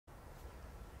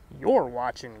You're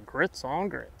watching Grits on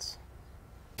Grits.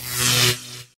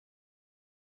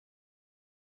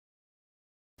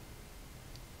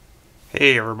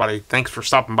 Hey everybody, thanks for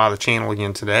stopping by the channel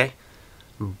again today.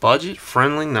 Budget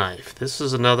friendly knife. This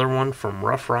is another one from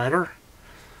Ryder.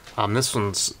 This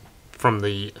one's from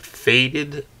the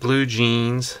Faded Blue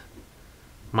Jeans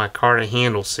Micarta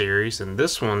handle series, and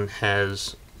this one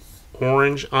has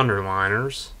orange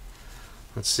underliners.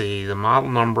 Let's see, the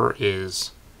model number is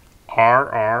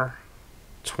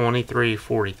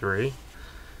RR2343.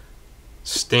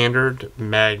 Standard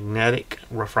magnetic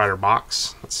Rough Rider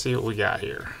box. Let's see what we got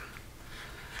here.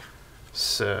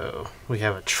 So we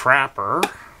have a trapper.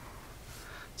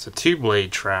 It's a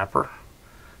 2-blade trapper.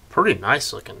 Pretty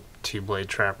nice looking 2-blade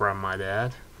trapper, I might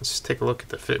add. Let's just take a look at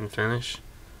the fit and finish.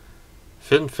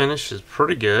 Fit and finish is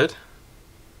pretty good.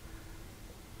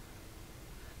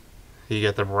 You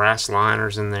got the brass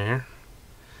liners in there,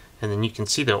 and then you can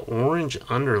see the orange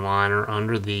underliner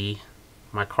under the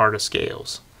micarta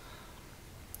scales.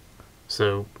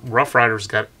 So Rough Rider's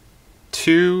got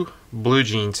two blue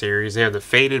jean series. They have the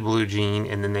faded blue jean,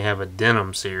 and then they have a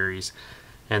denim series,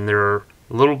 and they're a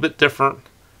little bit different.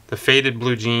 The faded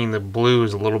blue jean, the blue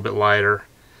is a little bit lighter,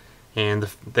 and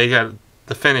they got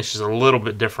the finish is a little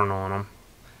bit different on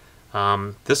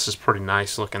them. This is pretty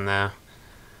nice looking though.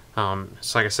 So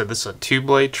like I said, this is a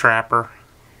 2-blade trapper.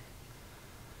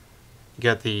 You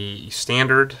got the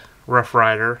standard Rough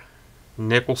Rider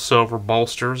nickel silver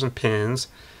bolsters and pins,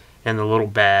 and the little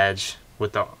badge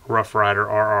with the Rough Rider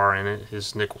RR in it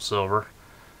is nickel silver.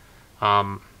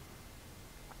 Got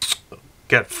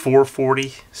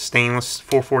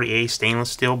 440A stainless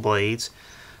steel blades.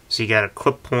 So you got a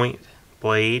clip point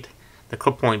blade. The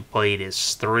clip point blade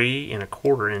is 3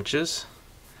 1/4 inches,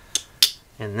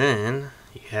 and then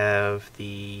you have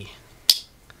the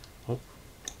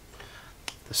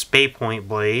spay point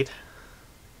blade,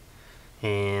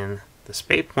 and the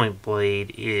spay point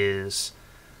blade is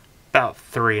about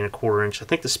 3 1/4 inch. I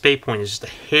think the spay point is just a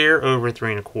hair over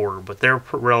 3 1/4, but they're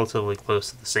relatively close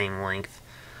to the same length.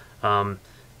 You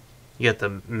got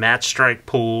the match strike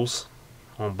pulls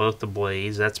on both the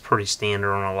blades. That's pretty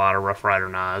standard on a lot of Rough Rider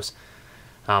knives.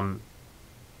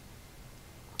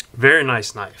 Very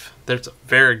nice knife. That's a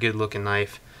very good looking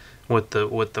knife with the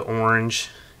orange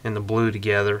and the blue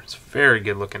together. It's a very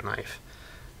good looking knife.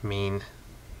 I mean,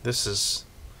 this is,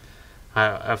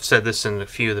 I've said this in a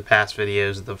few of the past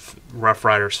videos, the Rough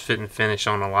Rider's fit and finish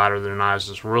on a lot of their knives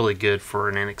is really good for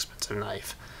an inexpensive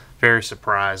knife. Very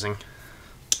surprising.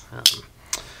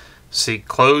 See,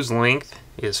 closed length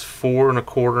is 4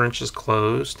 1/4 inches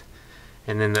closed,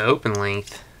 and then the open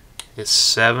length is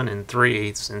 7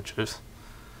 3/8 inches.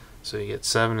 So you get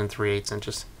 7 3/8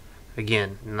 inches.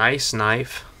 Again, nice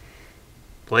knife.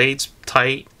 Blades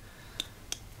tight.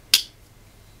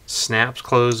 Snaps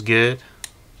closed good.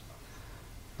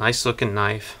 Nice looking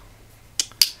knife.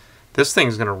 This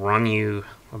thing's gonna run you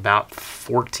about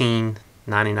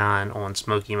 $14.99 on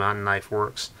Smoky Mountain Knife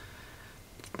Works.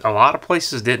 A lot of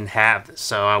places didn't have this,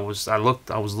 so I was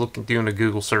looking, doing a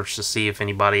Google search to see if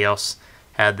anybody else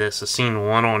had this. I seen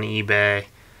one on eBay.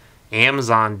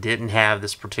 Amazon didn't have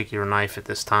this particular knife at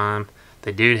this time.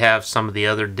 They do have some of the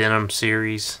other denim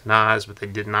series knives, but they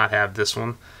did not have this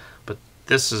one. But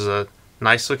this is a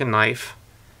nice looking knife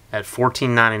at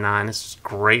 $14.99. This is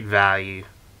great value. I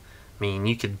mean,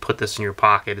 you could put this in your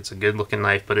pocket. It's a good looking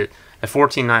knife, but at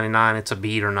 $14.99, it's a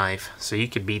beater knife, so you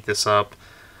could beat this up.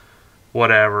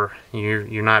 Whatever,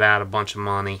 you're not out a bunch of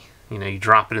money. You know, you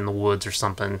drop it in the woods or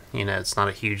something, you know, it's not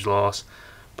a huge loss.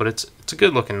 But it's a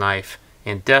good looking knife,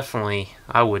 and definitely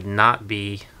I would not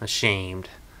be ashamed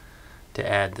to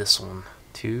add this one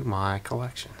to my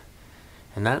collection.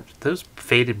 And those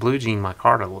faded blue jean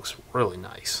micarta looks really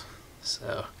nice.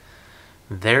 So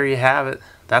there you have it.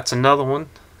 That's another one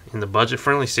in the budget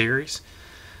friendly series.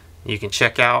 You can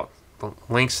check out the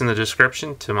links in the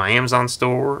description to my Amazon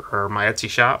store or my Etsy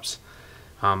shops.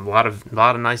 A lot of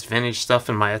nice vintage stuff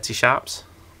in my Etsy shops.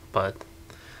 But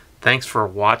thanks for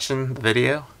watching the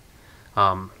video.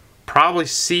 Probably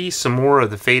see some more of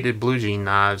the faded blue jean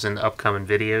knives in the upcoming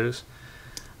videos.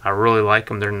 I really like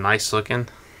them. They're nice looking.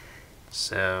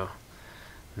 So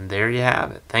there you have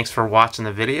it. Thanks for watching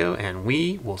the video, and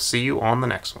we will see you on the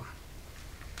next one.